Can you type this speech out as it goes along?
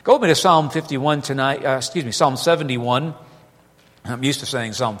Go with me to Psalm 51 tonight. Psalm 71. I'm used to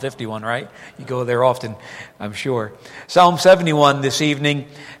saying Psalm 51, right? You go there often, I'm sure. Psalm 71 this evening.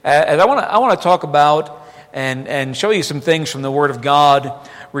 And I want to talk about and show you some things from the Word of God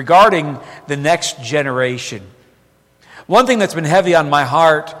regarding the next generation. One thing that's been heavy on my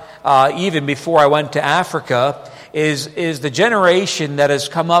heart, even before I went to Africa, is the generation that has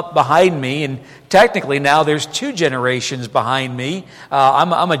come up behind me, and technically now there's two generations behind me.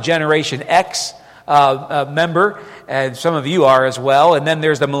 I'm a Generation X member, and some of you are as well, and then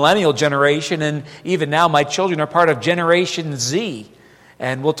there's the millennial generation, and even now my children are part of Generation Z,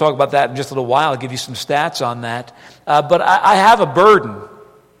 and we'll talk about that in just a little while. I'll give you some stats on that. But I have a burden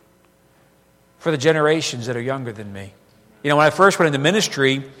for the generations that are younger than me. You know, when I first went into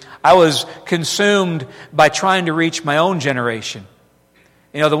ministry, I was consumed by trying to reach my own generation.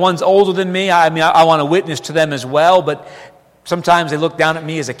 You know, the ones older than me, I want to witness to them as well, but sometimes they look down at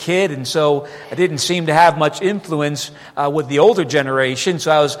me as a kid, and so I didn't seem to have much influence with the older generation,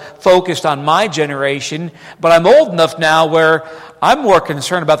 so I was focused on my generation. But I'm old enough now where I'm more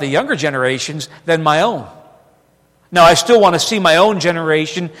concerned about the younger generations than my own. Now, I still want to see my own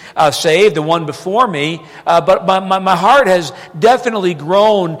generation saved, the one before me, but my heart has definitely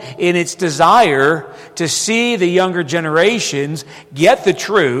grown in its desire to see the younger generations get the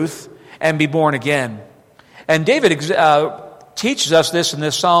truth and be born again. And David teaches us this in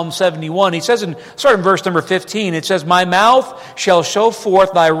this Psalm 71. He says, starting in verse number 15, it says, "My mouth shall show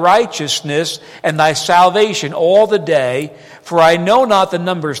forth thy righteousness and thy salvation all the day, for I know not the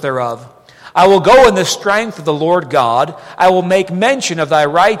numbers thereof. I will go in the strength of the Lord God. I will make mention of thy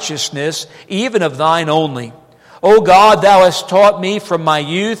righteousness, even of thine only. O God, thou hast taught me from my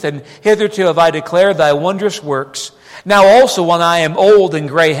youth, and hitherto have I declared thy wondrous works. Now also when I am old and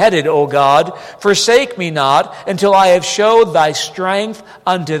gray-headed, O God, forsake me not until I have showed thy strength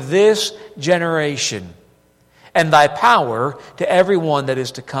unto this generation, and thy power to every one that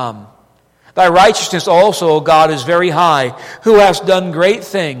is to come. Thy righteousness also, O God, is very high, who hast done great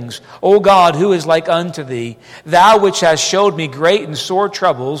things. O God, who is like unto thee? Thou which hast showed me great and sore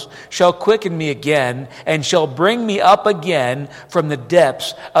troubles, shall quicken me again, and shall bring me up again from the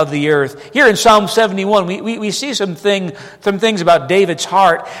depths of the earth." Here in Psalm 71, we see some things about David's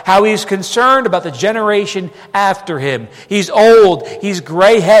heart, how he's concerned about the generation after him. He's old, he's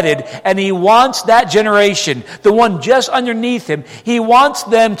gray-headed, and he wants that generation, the one just underneath him, he wants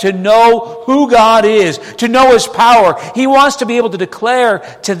them to know who God is, to know His power. He wants to be able to declare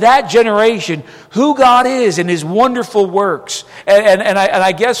to that generation who God is and His wonderful works. And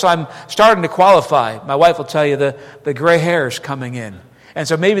I guess I'm starting to qualify. My wife will tell you the gray hair is coming in. And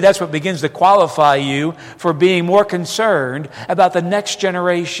so maybe that's what begins to qualify you for being more concerned about the next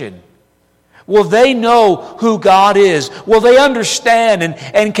generation. Will they know who God is? Will they understand?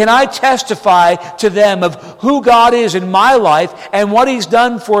 And can I testify to them of who God is in my life and what He's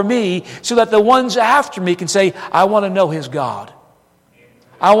done for me, so that the ones after me can say, I want to know His God.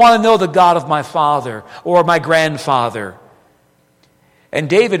 I want to know the God of my father or my grandfather. And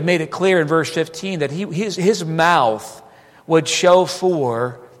David made it clear in verse 15 that his mouth would show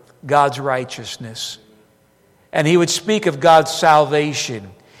for God's righteousness. And he would speak of God's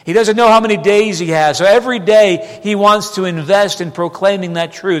salvation. He doesn't know how many days he has, so every day he wants to invest in proclaiming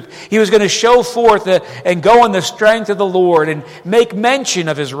that truth. He was going to show forth and go in the strength of the Lord and make mention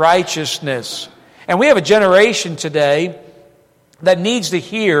of His righteousness. And we have a generation today that needs to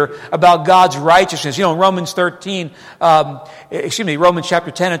hear about God's righteousness. You know, in Romans chapter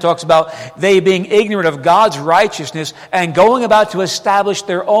 10, it talks about they being ignorant of God's righteousness and going about to establish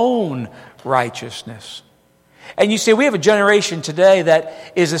their own righteousness. And you see, we have a generation today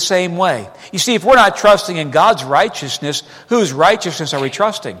that is the same way. You see, if we're not trusting in God's righteousness, whose righteousness are we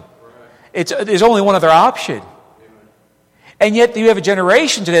trusting? There's only one other option. And yet you have a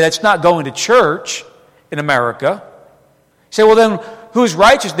generation today that's not going to church in America. You say, well then, who's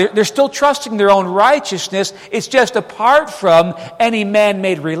righteous? They're still trusting their own righteousness. It's just apart from any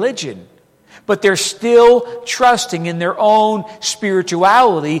man-made religion. But they're still trusting in their own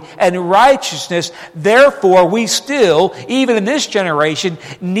spirituality and righteousness. Therefore, we still, even in this generation,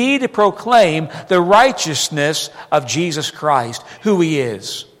 need to proclaim the righteousness of Jesus Christ, who He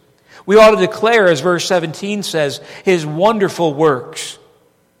is. We ought to declare, as verse 17 says, His wonderful works.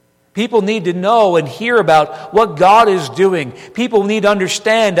 People need to know and hear about what God is doing. People need to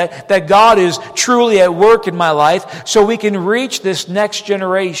understand that God is truly at work in my life, so we can reach this next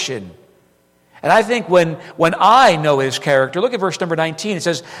generation. And I think when I know His character, look at verse number 19. It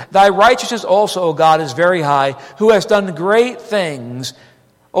says, Thy righteousness also, O God, is very high, who has done great things,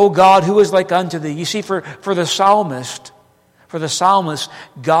 O God, who is like unto Thee. You see, for the psalmist, For the psalmist,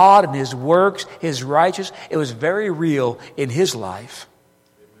 God and His works, His righteousness, it was very real in his life.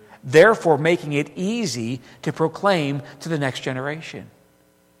 Therefore, making it easy to proclaim to the next generation.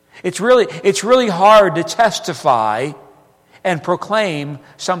 It's really hard to testify and proclaim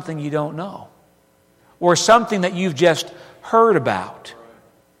something you don't know, or something that you've just heard about.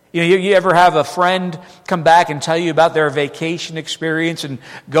 You ever have a friend come back and tell you about their vacation experience and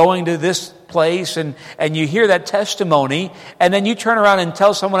going to this place, and you hear that testimony, and then you turn around and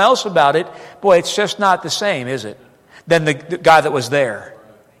tell someone else about it. Boy, it's just not the same, is it, than the guy that was there.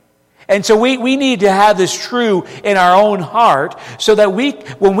 And so we need to have this true in our own heart, so that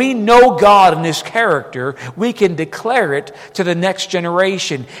when we know God and His character, we can declare it to the next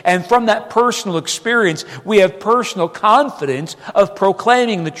generation. And from that personal experience, we have personal confidence of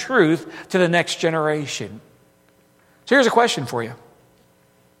proclaiming the truth to the next generation. So here's a question for you.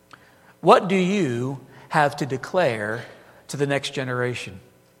 What do you have to declare to the next generation?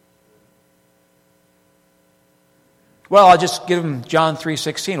 Well, I'll just give them John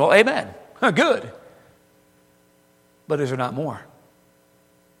 3:16. Well, amen. Good. But is there not more?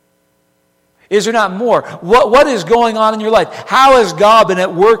 Is there not more? What is going on in your life? How has God been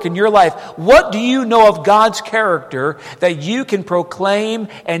at work in your life? What do you know of God's character that you can proclaim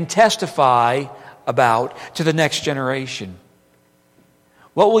and testify about to the next generation?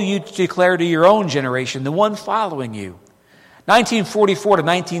 What will you declare to your own generation, the one following you? 1944 to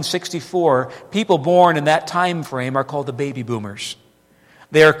 1964, people born in that time frame are called the baby boomers.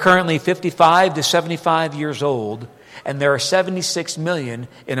 They are currently 55 to 75 years old, and there are 76 million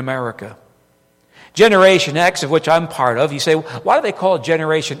in America. Generation X, of which I'm part of, you say, why do they call it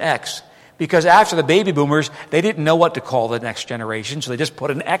Generation X? Because after the baby boomers, they didn't know what to call the next generation, so they just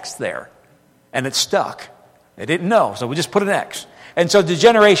put an X there, and it stuck. They didn't know, so we just put an X. And so the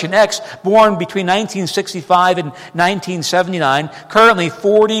Generation X, born between 1965 and 1979, currently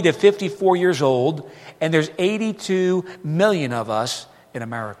 40 to 54 years old, and there's 82 million of us in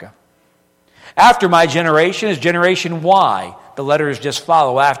America. After my generation is Generation Y. The letters just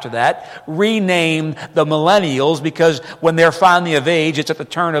follow after that. Renamed the Millennials, because when they're finally of age, it's at the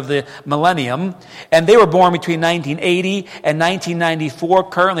turn of the millennium. And they were born between 1980 and 1994,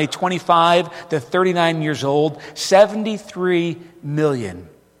 currently 25 to 39 years old, 73 million.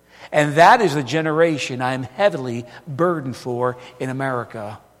 And that is the generation I am heavily burdened for in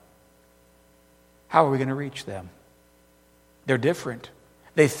America. How are we going to reach them? They're different.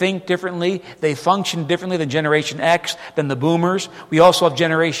 They think differently. They function differently than Generation X, than the boomers. We also have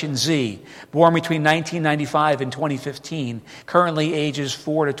Generation Z, born between 1995 and 2015, currently ages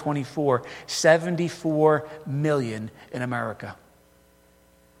 4 to 24, 74 million in America.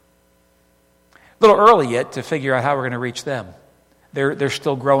 A little early yet to figure out how we're going to reach them. They're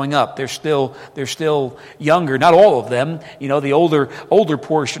still growing up. They're still younger. Not all of them. The older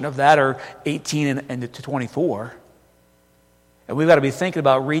portion of that are 18 and to 24. And we've got to be thinking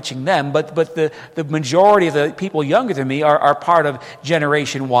about reaching them. But the majority of the people younger than me are part of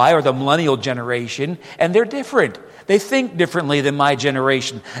Generation Y, or the millennial generation, and they're different. They think differently than my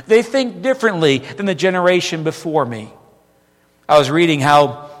generation. They think differently than the generation before me. I was reading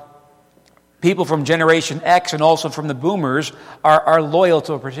how people from Generation X and also from the boomers are loyal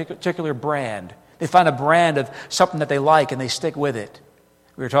to a particular brand. They find a brand of something that they like and they stick with it.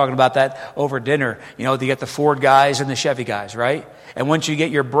 We were talking about that over dinner. You get the Ford guys and the Chevy guys, right? And once you get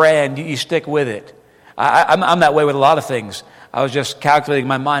your brand, you stick with it. I'm that way with a lot of things. I was just calculating in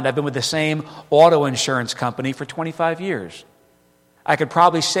my mind. I've been with the same auto insurance company for 25 years. I could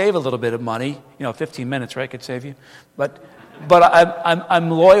probably save a little bit of money. 15 minutes, right? Could save you. But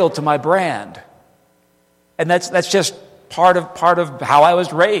I'm loyal to my brand. And that's just part of how I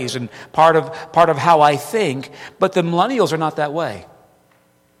was raised and part of how I think. But the millennials are not that way.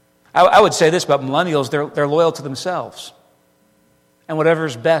 I would say this about millennials: they're loyal to themselves and whatever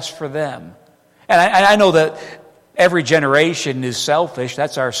is best for them. And I know that every generation is selfish.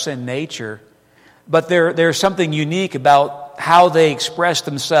 That's our sin nature. But there's something unique about how they express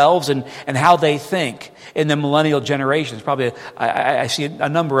themselves and how they think in the millennial generation. It's probably I see a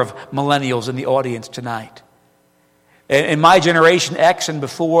number of millennials in the audience tonight. In my generation, X and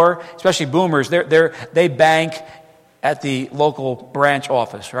before, especially boomers, they bank at the local branch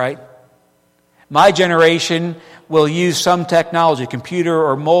office, right? My generation will use some technology, computer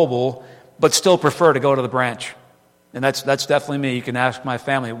or mobile, but still prefer to go to the branch. And that's definitely me. You can ask my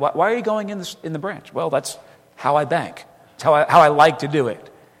family, why are you going in the branch? Well, that's how I bank. It's how I like to do it.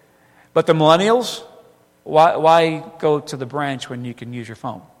 But the millennials, why go to the branch when you can use your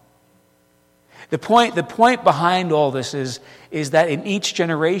phone? The point behind all this is that in each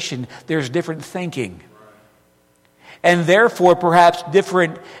generation there's different thinking. and therefore perhaps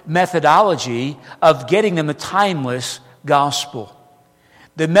different methodology of getting them the timeless gospel.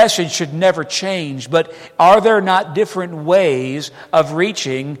 The message should never change, but are there not different ways of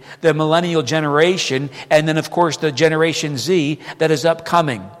reaching the millennial generation and then, of course, the Generation Z that is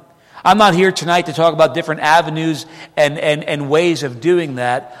upcoming? I'm not here tonight to talk about different avenues and ways of doing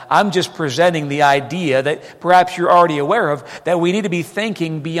that. I'm just presenting the idea that perhaps you're already aware of, that we need to be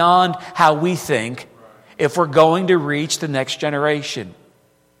thinking beyond how we think if we're going to reach the next generation.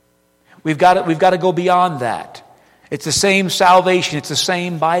 We've got to go beyond that. It's the same salvation, it's the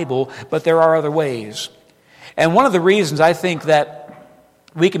same Bible, but there are other ways. And one of the reasons I think that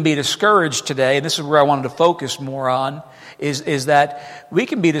we can be discouraged today, and this is where I wanted to focus more on, is that we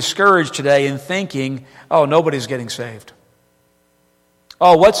can be discouraged today in thinking, oh, nobody's getting saved.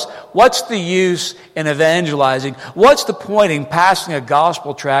 Oh, what's the use in evangelizing? What's the point in passing a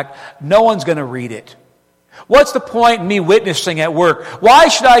gospel tract? No one's going to read it. What's the point in me witnessing at work? Why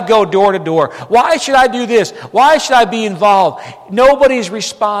should I go door to door? Why should I do this? Why should I be involved? Nobody's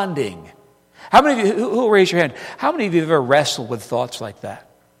responding. How many of you, who will raise your hand? How many of you have ever wrestled with thoughts like that?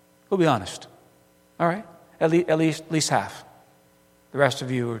 Who'll be honest? All right, at least half. The rest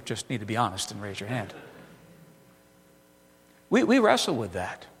of you just need to be honest and raise your hand. We wrestle with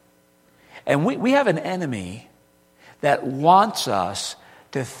that. And we have an enemy that wants us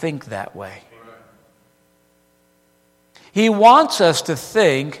to think that way. He wants us to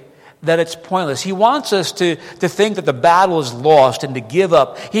think that it's pointless. He wants us to think that the battle is lost and to give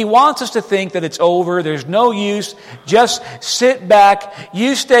up. He wants us to think that it's over, there's no use, just sit back,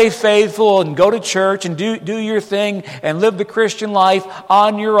 you stay faithful and go to church and do your thing and live the Christian life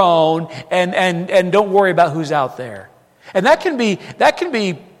on your own and don't worry about who's out there. And that can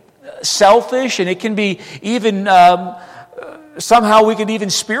be selfish, and it can be even somehow we can even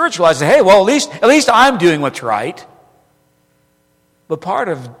spiritualize it. Hey, well, at least I'm doing what's right. But part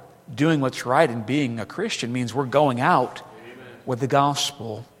of doing what's right and being a Christian means we're going out with the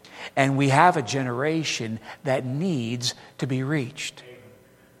gospel, and we have a generation that needs to be reached.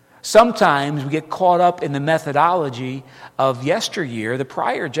 Sometimes we get caught up in the methodology of yesteryear, the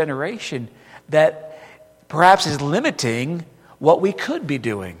prior generation, that perhaps is limiting what we could be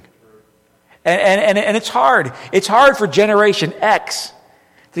doing. And it's hard. It's hard for Generation X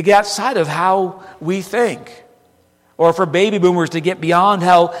to get outside of how we think. Or for baby boomers to get beyond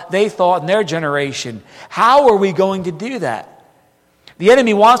how they thought in their generation. How are we going to do that? The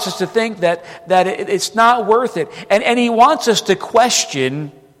enemy wants us to think that it's not worth it. And he wants us to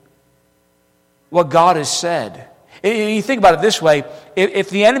question what God has said. You think about it this way.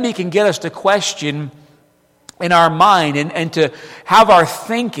 If the enemy can get us to question in our mind and to have our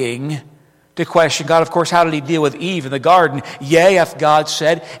thinking to question God, of course, how did he deal with Eve in the garden? Yea, hath God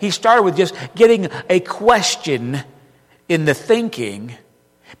said. He started with just getting a question in the thinking,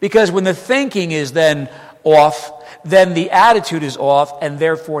 because when the thinking is then off, then the attitude is off, and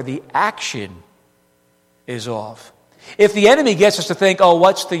therefore the action is off. If the enemy gets us to think, oh,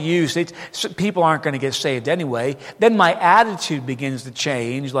 what's the use? People aren't going to get saved anyway, then my attitude begins to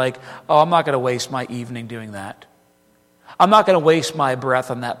change, like, oh, I'm not going to waste my evening doing that. I'm not going to waste my breath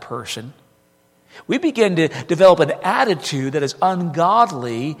on that person. We begin to develop an attitude that is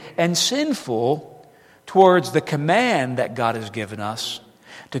ungodly and sinful towards the command that God has given us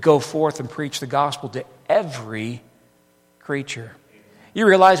to go forth and preach the gospel to every creature. You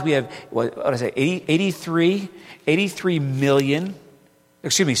realize we have,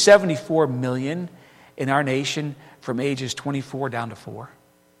 74 million in our nation from ages 24 down to 4.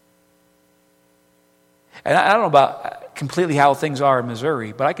 And I don't know about completely how things are in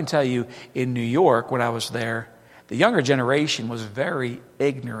Missouri, but I can tell you in New York, when I was there, the younger generation was very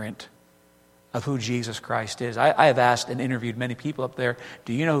ignorant of who Jesus Christ is. I have asked and interviewed many people up there,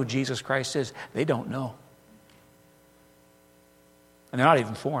 do you know who Jesus Christ is? They don't know. And they're not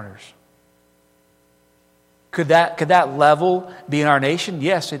even foreigners. Could that level be in our nation?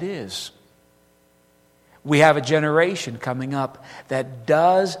 Yes, it is. We have a generation coming up that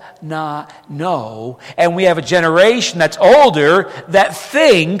does not know, and we have a generation that's older that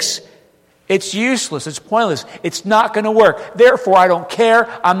thinks it's useless, it's pointless, it's not going to work. Therefore, I don't care,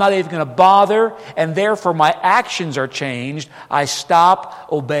 I'm not even going to bother, and therefore my actions are changed. I stop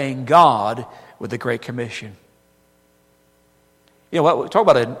obeying God with the Great Commission. You know what? Talk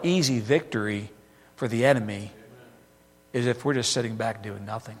about an easy victory for the enemy is if we're just sitting back doing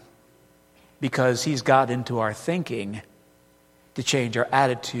nothing. Because he's got into our thinking to change our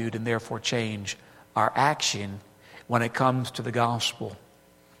attitude and therefore change our action when it comes to the gospel.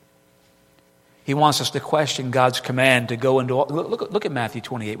 He wants us to question God's command to go into... Look at Matthew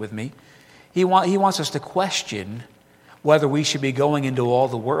 28 with me. He wants us to question whether we should be going into all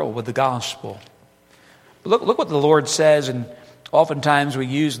the world with the gospel. Look what the Lord says, and oftentimes we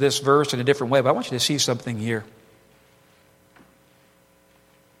use this verse in a different way, but I want you to see something here.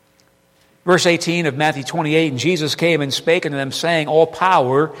 Verse 18 of Matthew 28, and Jesus came and spake unto them, saying, All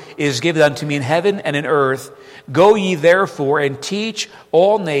power is given unto me in heaven and in earth. Go ye therefore and teach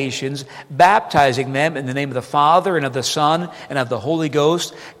all nations, baptizing them in the name of the Father and of the Son and of the Holy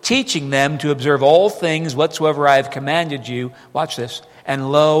Ghost, teaching them to observe all things whatsoever I have commanded you. Watch this.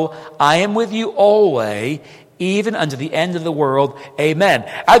 And lo, I am with you always, even unto the end of the world. Amen.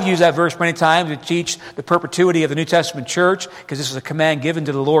 I've used that verse many times to teach the perpetuity of the New Testament church, because this is a command given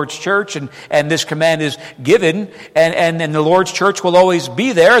to the Lord's church, and this command is given, and the Lord's church will always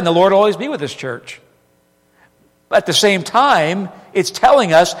be there, and the Lord will always be with His church. But at the same time, it's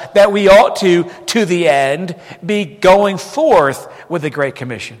telling us that we ought to the end, be going forth with the Great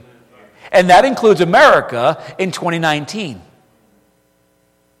Commission. And that includes America in 2019.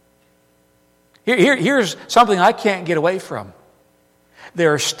 Here's something I can't get away from.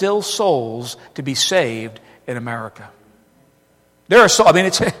 There are still souls to be saved in America.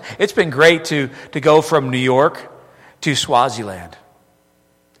 It's been great to go from New York to Swaziland.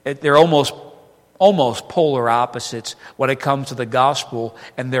 They're almost polar opposites when it comes to the gospel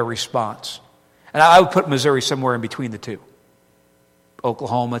and their response. And I would put Missouri somewhere in between the two.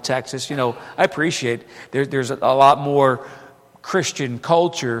 Oklahoma, Texas, I appreciate there's a lot more Christian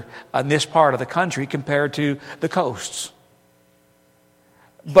culture on this part of the country compared to the coasts.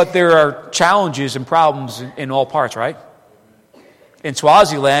 But there are challenges and problems in all parts, right? In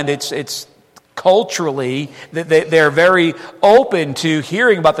Swaziland, it's culturally, they're very open to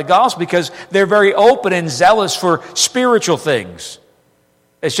hearing about the gospel because they're very open and zealous for spiritual things.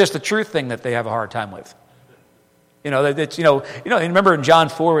 It's just the truth thing that they have a hard time with. Remember in John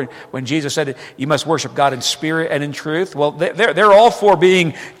 4 when Jesus said, you must worship God in spirit and in truth? Well, they're all for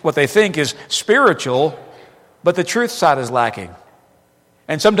being what they think is spiritual, but the truth side is lacking.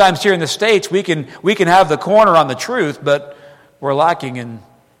 And sometimes here in the States, we can have the corner on the truth, but we're lacking in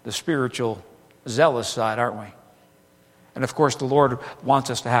the spiritual, zealous side, aren't we? And of course, the Lord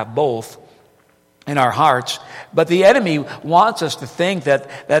wants us to have both in our hearts. But the enemy wants us to think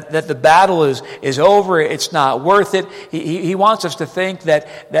that the battle is over, it's not worth it. He wants us to think that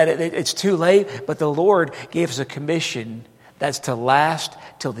it's too late. But the Lord gave us a commission that's to last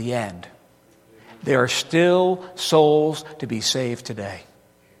till the end. There are still souls to be saved today.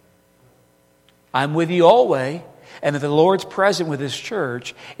 I'm with you always. And if the Lord's present with His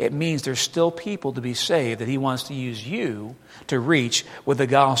church, it means there's still people to be saved that He wants to use you to reach with the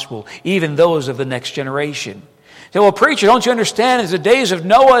gospel, even those of the next generation. You say, well, preacher, don't you understand? As the days of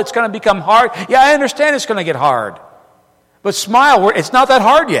Noah, it's going to become hard. Yeah, I understand it's going to get hard. But smile, it's not that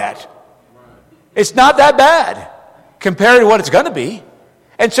hard yet. It's not that bad compared to what it's going to be.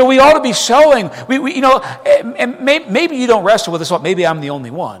 And so we ought to be sowing. And maybe you don't wrestle with this thought. Maybe I'm the only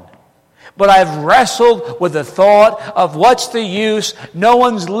one. But I've wrestled with the thought of what's the use? No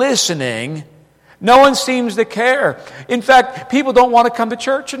one's listening. No one seems to care. In fact, people don't want to come to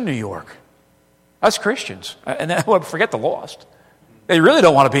church in New York. Us Christians. And then forget the lost. They really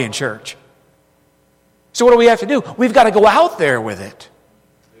don't want to be in church. So what do we have to do? We've got to go out there with it.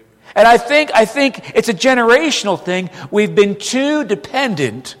 And I think it's a generational thing. We've been too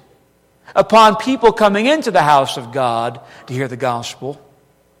dependent upon people coming into the house of God to hear the gospel.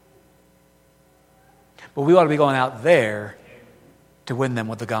 But we ought to be going out there to win them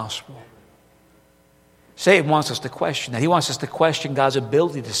with the gospel. Satan wants us to question that. He wants us to question God's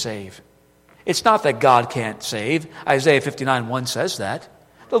ability to save. It's not that God can't save. Isaiah 59:1 says that.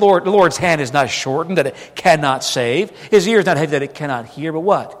 The Lord's hand is not shortened that it cannot save. His ear is not heavy that it cannot hear. But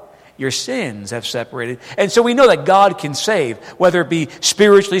what? Your sins have separated. And so we know that God can save, whether it be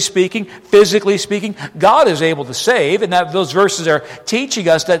spiritually speaking, physically speaking. God is able to save, and that those verses are teaching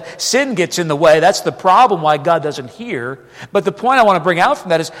us that sin gets in the way. That's the problem why God doesn't hear. But the point I want to bring out from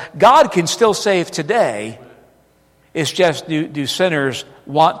that is God can still save today. It's just, do sinners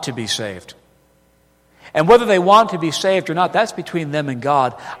want to be saved? And whether they want to be saved or not, that's between them and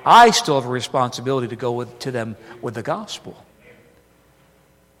God. I still have a responsibility to go to them with the gospel.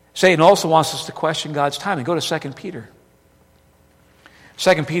 Satan also wants us to question God's timing. Go to 2 Peter.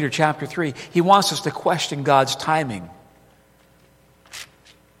 2 Peter chapter 3. He wants us to question God's timing.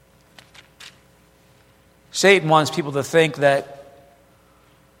 Satan wants people to think that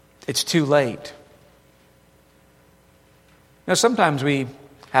it's too late. Now, sometimes we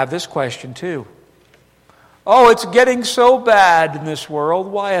have this question too. Oh, it's getting so bad in this world.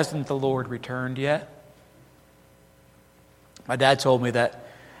 Why hasn't the Lord returned yet? My dad told me that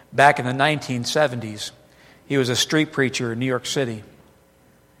back in the 1970s, He was a street preacher in New York City.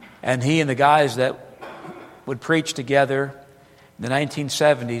 And he and the guys that would preach together in the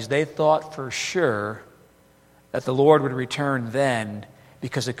 1970s, they thought for sure that the Lord would return then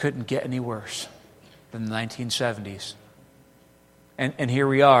because it couldn't get any worse than the 1970s. And here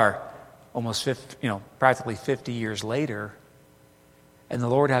we are, almost 50, practically 50 years later, and the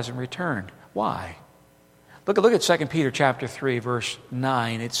Lord hasn't returned. Why? Look at 2 Peter chapter 3, verse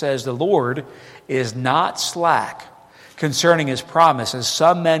 9. It says, "The Lord is not slack concerning his promise, as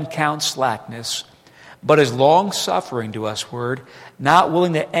some men count slackness, but is long-suffering to usward, not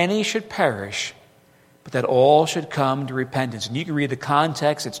willing that any should perish, but that all should come to repentance." And you can read the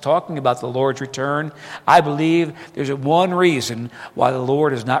context. It's talking about the Lord's return. I believe there's one reason why the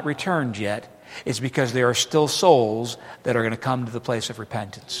Lord has not returned yet. It's because there are still souls that are going to come to the place of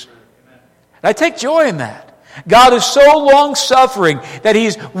repentance. And I take joy in that. God is so long-suffering that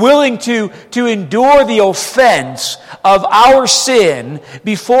He's willing to endure the offense of our sin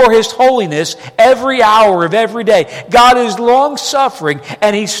before His holiness every hour of every day. God is long-suffering,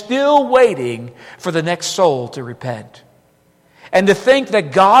 and He's still waiting for the next soul to repent. And to think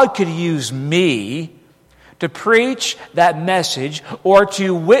that God could use me to preach that message or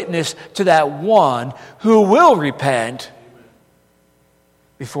to witness to that one who will repent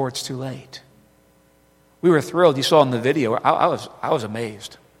before it's too late. We were thrilled. You saw in the video, I was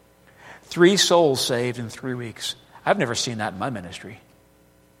amazed. 3 souls saved in 3 weeks. I've never seen that in my ministry.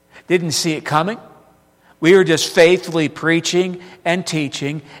 Didn't see it coming. We were just faithfully preaching and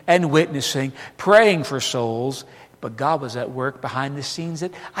teaching and witnessing, praying for souls. But God was at work behind the scenes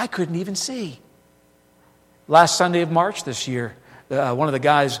that I couldn't even see. Last Sunday of March this year, one of the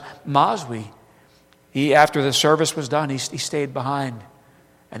guys, Mosby, after the service was done, he stayed behind.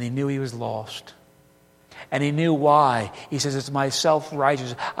 And he knew he was lost. And he knew why. He says, "It's my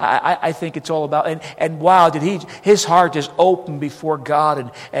self-righteous. I think it's all about..." And wow, his heart just opened before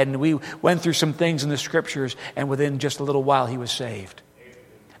God. And we went through some things in the Scriptures. And within just a little while, he was saved.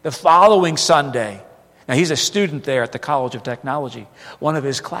 The following Sunday, now he's a student there at the College of Technology. One of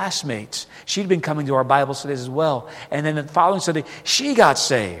his classmates, she'd been coming to our Bible studies as well. And then the following Sunday, she got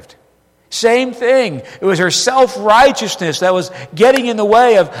saved. Same thing. It was her self-righteousness that was getting in the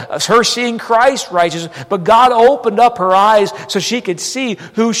way of her seeing Christ's righteousness. But God opened up her eyes so she could see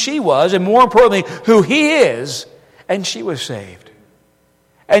who she was, and more importantly, who He is, and she was saved.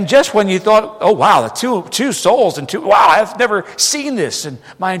 And just when you thought, "Oh wow, the two souls and wow, I've never seen this in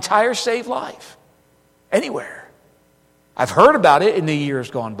my entire saved life anywhere. I've heard about it in the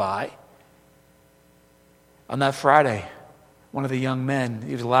years gone by." On that Friday, one of the young men,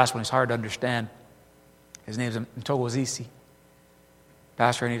 he was the last one, he's hard to understand. His name's Ntogozisi.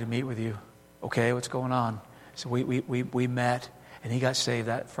 "Pastor, I need to meet with you." "Okay, what's going on?" So we met, and he got saved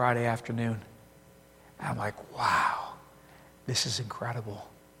that Friday afternoon. And I'm like, wow, this is incredible.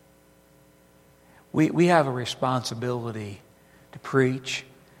 We have a responsibility to preach,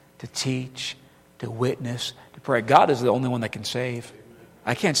 to teach, to witness, to pray. God is the only one that can save.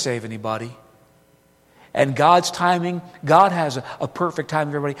 I can't save anybody. And God's timing, God has a perfect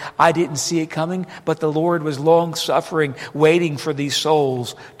time for everybody. I didn't see it coming, but the Lord was long-suffering, waiting for these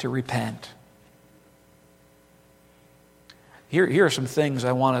souls to repent. Here are some things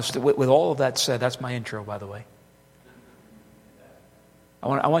I want us to, with all of that said, that's my intro, by the way. I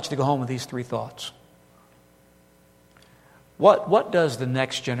want you to go home with these 3 thoughts. What does the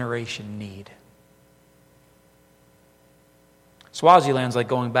next generation need? Swaziland's like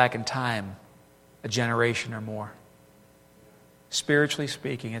going back in time a generation or more. Spiritually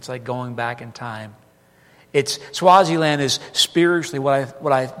speaking, it's like going back in time. Swaziland is spiritually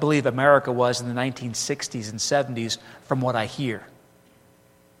what I believe America was in the 1960s and 70s, from what I hear.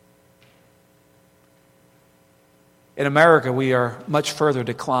 In America, we are much further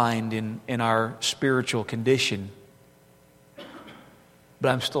declined in our spiritual condition. But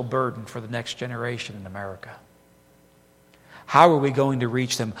I'm still burdened for the next generation in America. How are we going to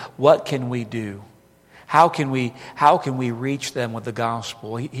reach them? What can we do? How can we reach them with the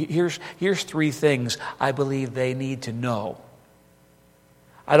gospel? Here's 3 things I believe they need to know.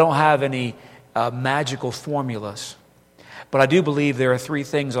 I don't have any magical formulas, but I do believe there are 3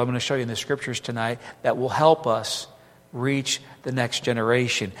 things I'm going to show you in the Scriptures tonight that will help us reach the next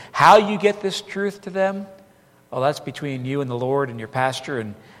generation. How you get this truth to them? Well, that's between you and the Lord and your pastor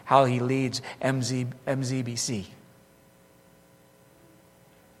and how he leads MZBC.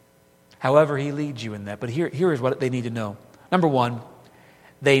 However he leads you in that. But here is what they need to know. Number 1,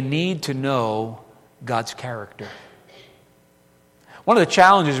 they need to know God's character. One of the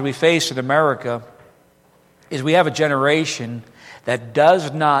challenges we face in America is we have a generation that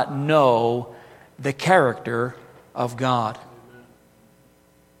does not know the character of God.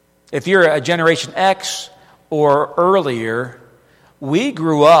 If you're a Generation X or earlier, we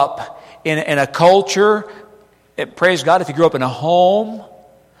grew up in a culture, praise God, if you grew up in a home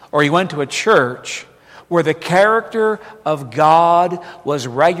or you went to a church where the character of God was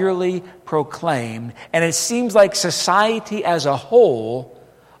regularly proclaimed, and it seems like society as a whole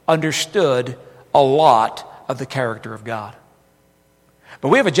understood a lot of the character of God. But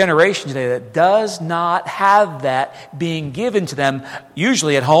we have a generation today that does not have that being given to them.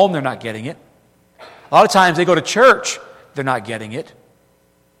 Usually at home, they're not getting it. A lot of times they go to church, they're not getting it.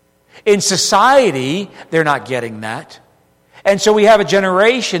 In society, they're not getting that. And so we have a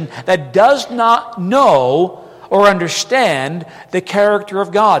generation that does not know or understand the character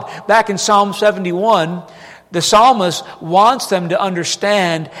of God. Back in Psalm 71, the psalmist wants them to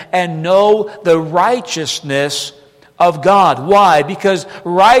understand and know the righteousness of God. Why? Because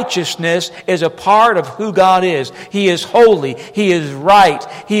righteousness is a part of who God is. He is holy. He is right.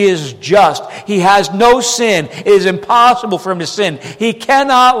 He is just. He has no sin. It is impossible for him to sin. He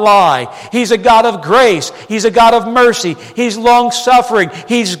cannot lie. He's a God of grace. He's a God of mercy. He's long-suffering.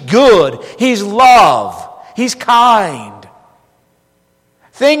 He's good. He's love. He's kind.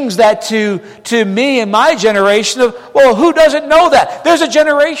 Things that to me and my generation who doesn't know that? There's a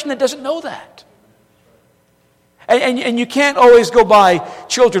generation that doesn't know that. And you can't always go by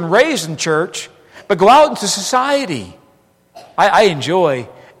children raised in church, but go out into society. I enjoy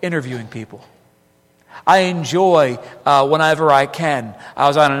interviewing people. I enjoy whenever I can. I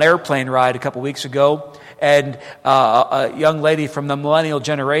was on an airplane ride a couple weeks ago, and a young lady from the millennial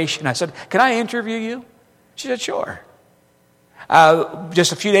generation, I said, "Can I interview you?" She said, "Sure."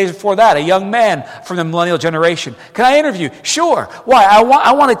 Just a few days before that, a young man from the millennial generation. "Can I interview?" "Sure." Why?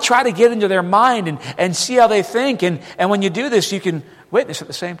 I want to try to get into their mind and see how they think. And when you do this, you can witness at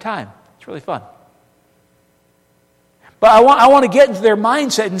the same time. It's really fun. But I want to get into their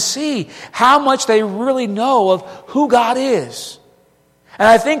mindset and see how much they really know of who God is. And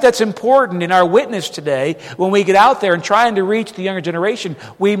I think that's important in our witness today. When we get out there and trying to reach the younger generation,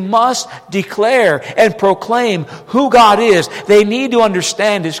 we must declare and proclaim who God is. They need to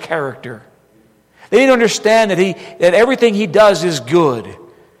understand His character. They need to understand that everything He does is good,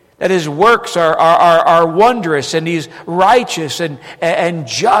 that His works are wondrous, and He's righteous and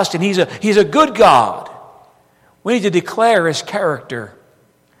just, and He's a good God. We need to declare His character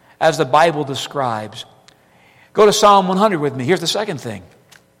as the Bible describes. Go to Psalm 100 with me. Here's the second thing.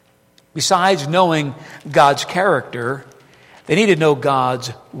 Besides knowing God's character, they need to know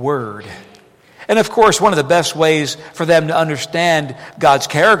God's Word. And of course, one of the best ways for them to understand God's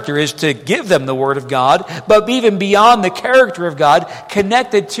character is to give them the Word of God. But even beyond the character of God,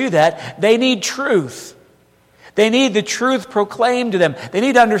 connected to that, they need truth. They need the truth proclaimed to them. They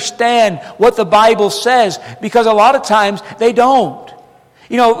need to understand what the Bible says, because a lot of times they don't.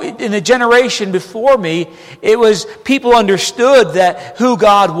 You know, in the generation before me, it was people understood that who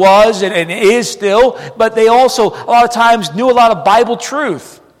God was and is still, but they also a lot of times knew a lot of Bible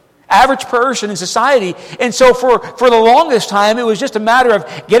truth. Average person in society. And so for the longest time, it was just a matter of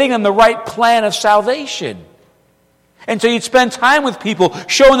getting them the right plan of salvation. And so you'd spend time with people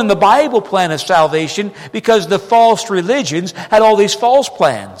showing them the Bible plan of salvation, because the false religions had all these false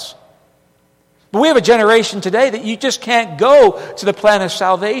plans. But we have a generation today that you just can't go to the plan of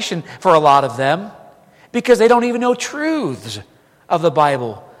salvation for a lot of them, because they don't even know truths of the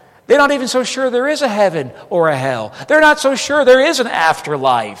Bible. They're not even so sure there is a heaven or a hell. They're not so sure there is an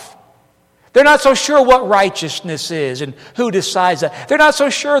afterlife. They're not so sure what righteousness is and who decides that. They're not so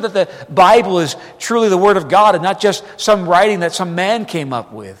sure that the Bible is truly the Word of God and not just some writing that some man came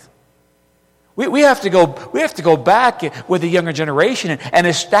up with. We have to go back with the younger generation and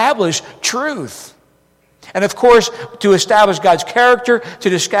establish truth. And of course, to establish God's character, to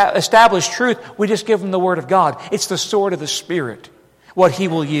establish truth, we just give them the Word of God. It's the sword of the Spirit, what He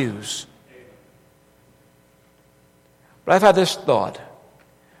will use. But I've had this thought.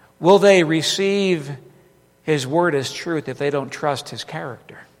 Will they receive His Word as truth if they don't trust His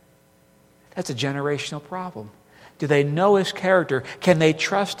character? That's a generational problem. Do they know His character? Can they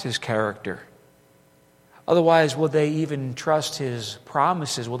trust His character? Otherwise, will they even trust His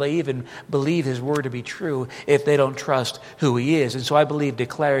promises? Will they even believe His Word to be true if they don't trust who He is? And so I believe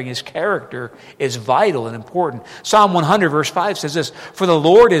declaring His character is vital and important. Psalm 100 verse 5 says this, "For the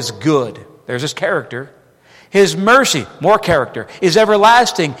Lord is good." There's His character. "His mercy," more character, "is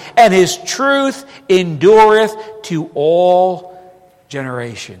everlasting, and His truth endureth to all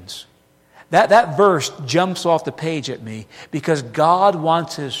generations." That verse jumps off the page at me, because God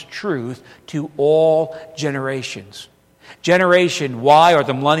wants His truth to all generations. Generation Y, or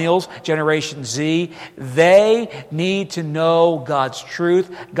the millennials, Generation Z, they need to know God's truth.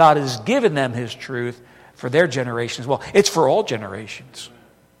 God has given them His truth for their generation as well. It's for all generations.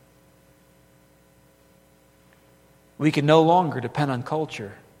 We can no longer depend on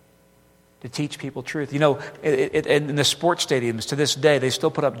culture to teach people truth. You know, in the sports stadiums to this day, they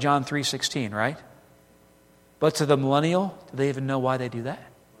still put up John 3:16, right? But to the millennial, do they even know why they do that?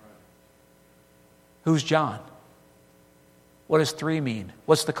 Who's John? What does 3 mean?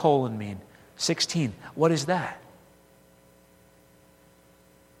 What's the colon mean? 16. What is that?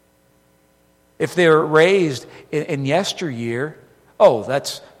 If they were raised in yesteryear, oh,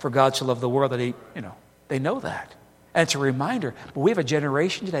 that's for God to love the world that He, they know that. And it's a reminder. But we have a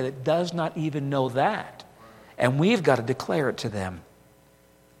generation today that does not even know that. And we've got to declare it to them.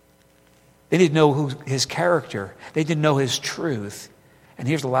 They need to know His character. They need to know His truth. And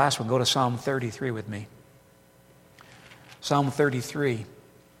here's the last one. Go to Psalm 33 with me. Psalm 33.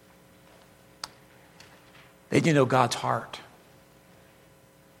 They need to know God's heart.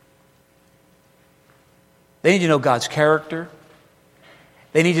 They need to know God's character.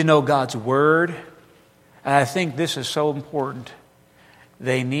 They need to know God's word. And I think this is so important.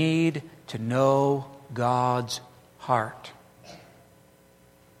 They need to know God's heart.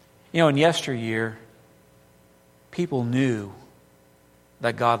 In yesteryear, people knew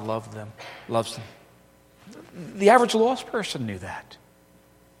that God loves them. The average lost person knew that.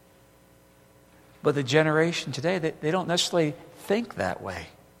 But the generation today, they don't necessarily think that way.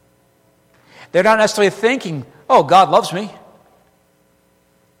 They're not necessarily thinking, oh, God loves me.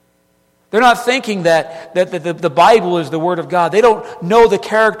 They're not thinking that the Bible is the Word of God. They don't know the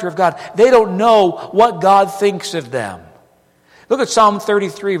character of God. They don't know what God thinks of them. Look at Psalm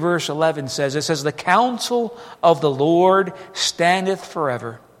 33, verse 11 says, the counsel of the Lord standeth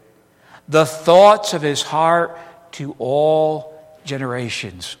forever, the thoughts of His heart to all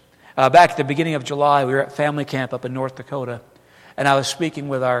generations. Back at the beginning of July, we were at family camp up in North Dakota, and I was speaking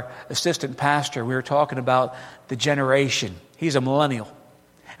with our assistant pastor. We were talking about the generation. He's a millennial.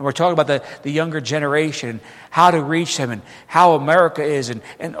 And we're talking about the younger generation, how to reach them, and how America is,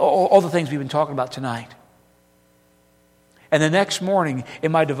 and all the things we've been talking about tonight. And the next morning,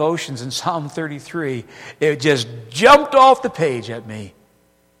 in my devotions in Psalm 33, it just jumped off the page at me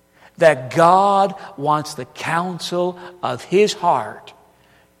that God wants the counsel of His heart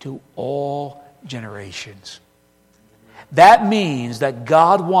to all generations. That means that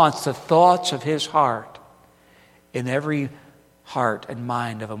God wants the thoughts of His heart in every heart and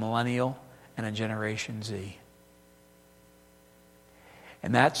mind of a millennial and a Generation Z.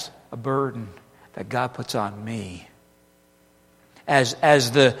 And that's a burden that God puts on me. As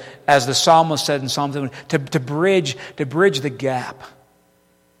the psalmist said in Psalm 7, to bridge the gap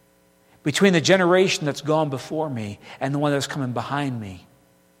between the generation that's gone before me and the one that's coming behind me.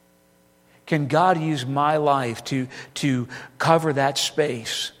 Can God use my life to cover that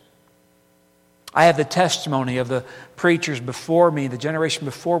space? I have the testimony of the preachers before me, the generation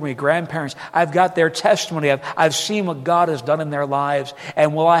before me, grandparents. I've got their testimony. I've seen what God has done in their lives.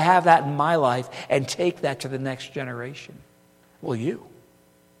 And will I have that in my life and take that to the next generation? Will you?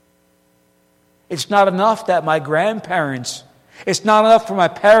 It's not enough that my grandparents, it's not enough for my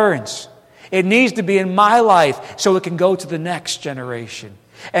parents. It needs to be in my life so it can go to the next generation.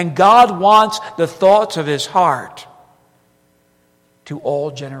 And God wants the thoughts of His heart to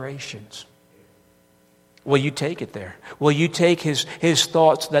all generations. Will you take it there? Will you take His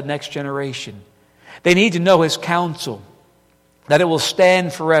thoughts to that next generation? They need to know His counsel, that it will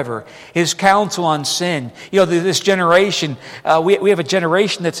stand forever. His counsel on sin. This generation, we have a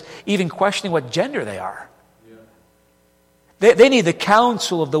generation that's even questioning what gender they are. They need the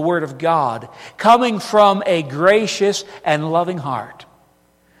counsel of the Word of God coming from a gracious and loving heart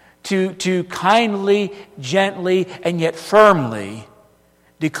to kindly, gently, and yet firmly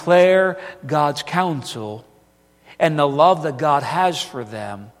declare God's counsel and the love that God has for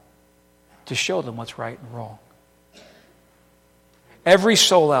them to show them what's right and wrong. Every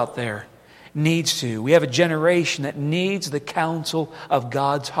soul out there needs to. We have a generation that needs the counsel of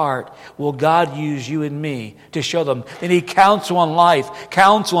God's heart. Will God use you and me to show them? They need counsel on life,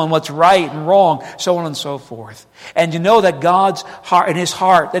 counsel on what's right and wrong, so on and so forth. And to know that God's heart, in His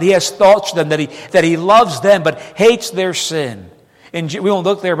heart, that He has thoughts for them, that He loves them but hates their sin. We won't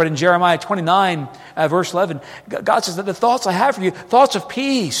look there, but in Jeremiah 29, verse 11, God says that the thoughts I have for you, thoughts of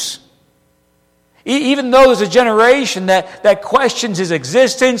peace. Even though there's a generation that questions His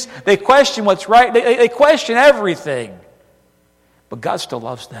existence, they question what's right, they question everything. But God still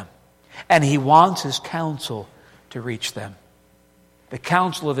loves them. And He wants His counsel to reach them. the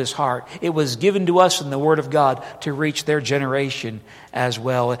counsel of his heart. It was given to us in the Word of God to reach their generation as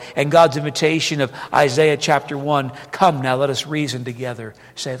well. And God's invitation of Isaiah chapter 1, come now, let us reason together,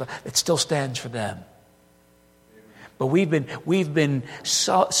 say, it still stands for them. But we've been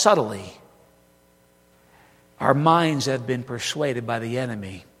subtly, our minds have been persuaded by the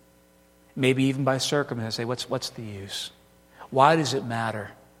enemy, maybe even by circumstance. Say, what's the use? Why does it matter?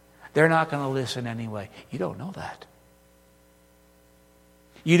 They're not going to listen anyway. You don't know that.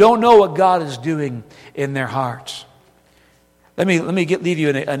 You don't know what God is doing in their hearts. Let me leave you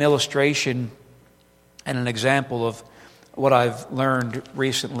an illustration and an example of what I've learned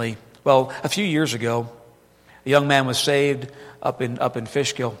recently. Well, a few years ago, a young man was saved up in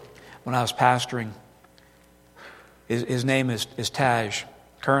Fishkill when I was pastoring. His name is Taj,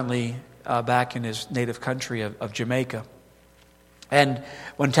 currently back in his native country of Jamaica. And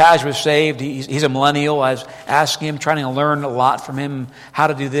when Taj was saved, he's a millennial. I was asking him, trying to learn a lot from him, how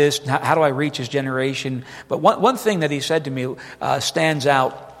to do this, how do I reach his generation. But one thing that he said to me stands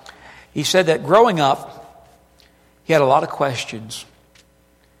out. He said that growing up, he had a lot of questions.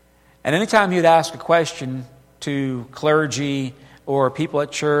 And anytime he'd ask a question to clergy or people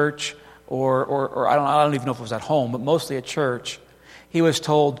at church, or I don't even know if it was at home, but mostly at church, he was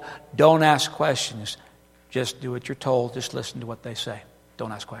told, don't ask questions. Just do what you're told. Just listen to what they say.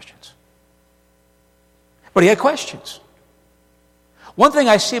 Don't ask questions. But he had questions. One thing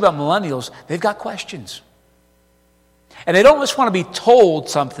I see about millennials, they've got questions. And they don't just want to be told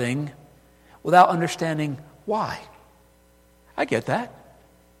something without understanding why. I get that.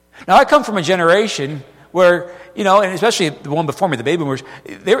 Now, I come from a generation where, and especially the one before me, the baby boomers,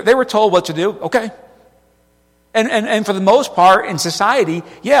 they were told what to do. Okay. And for the most part in society,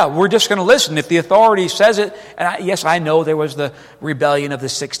 yeah, we're just going to listen. If the authority says it, and yes, I know there was the rebellion of the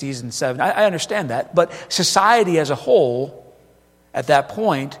 60s and 70s. I understand that. But society as a whole, at that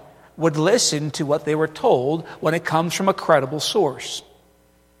point, would listen to what they were told when it comes from a credible source.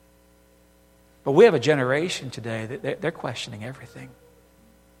 But we have a generation today that they're questioning everything.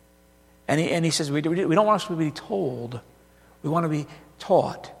 And he says, we don't want us to be told. We want to be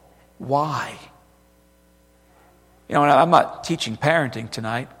taught. Why? And I'm not teaching parenting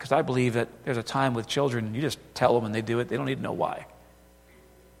tonight because I believe that there's a time with children, you just tell them and they do it. They don't need to know why.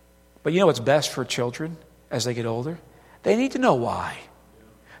 But you know what's best for children as they get older? They need to know why.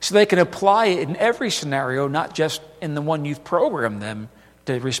 So they can apply it in every scenario, not just in the one you've programmed them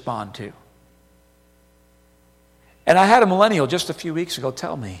to respond to. And I had a millennial just a few weeks ago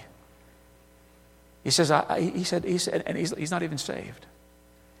tell me. He said, and he's not even saved.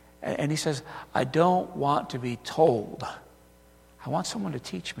 And he says, I don't want to be told. I want someone to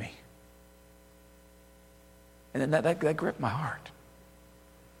teach me. And then that gripped my heart.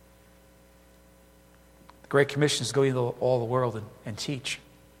 The Great Commission is to go into all the world and teach.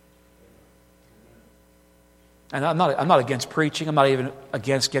 And I'm not against preaching. I'm not even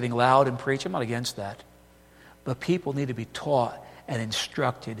against getting loud and preach. I'm not against that. But people need to be taught and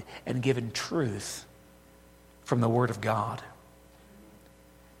instructed and given truth from the Word of God.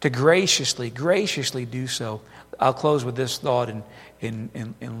 To graciously do so. I'll close with this thought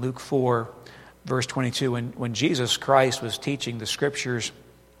in Luke 4, verse 22. When Jesus Christ was teaching the Scriptures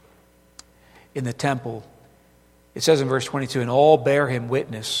in the temple, it says in verse 22, and all bare him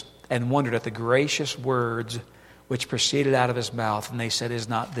witness and wondered at the gracious words which proceeded out of his mouth. And they said, is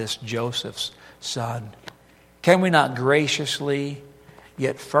not this Joseph's son? Can we not graciously,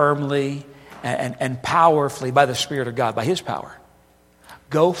 yet firmly and powerfully, by the Spirit of God, by His power,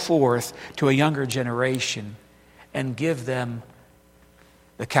 go forth to a younger generation and give them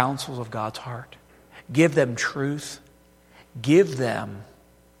the counsels of God's heart. Give them truth. Give them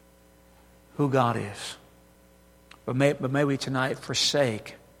who God is. But may we tonight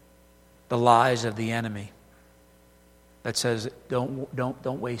forsake the lies of the enemy that says, don't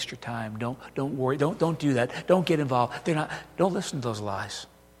waste your time. Don't worry. Don't do that. Don't get involved. Don't listen to those lies.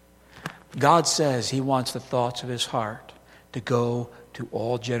 God says He wants the thoughts of His heart to go to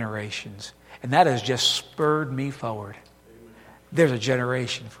all generations. And that has just spurred me forward. There's a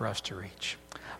generation for us to reach.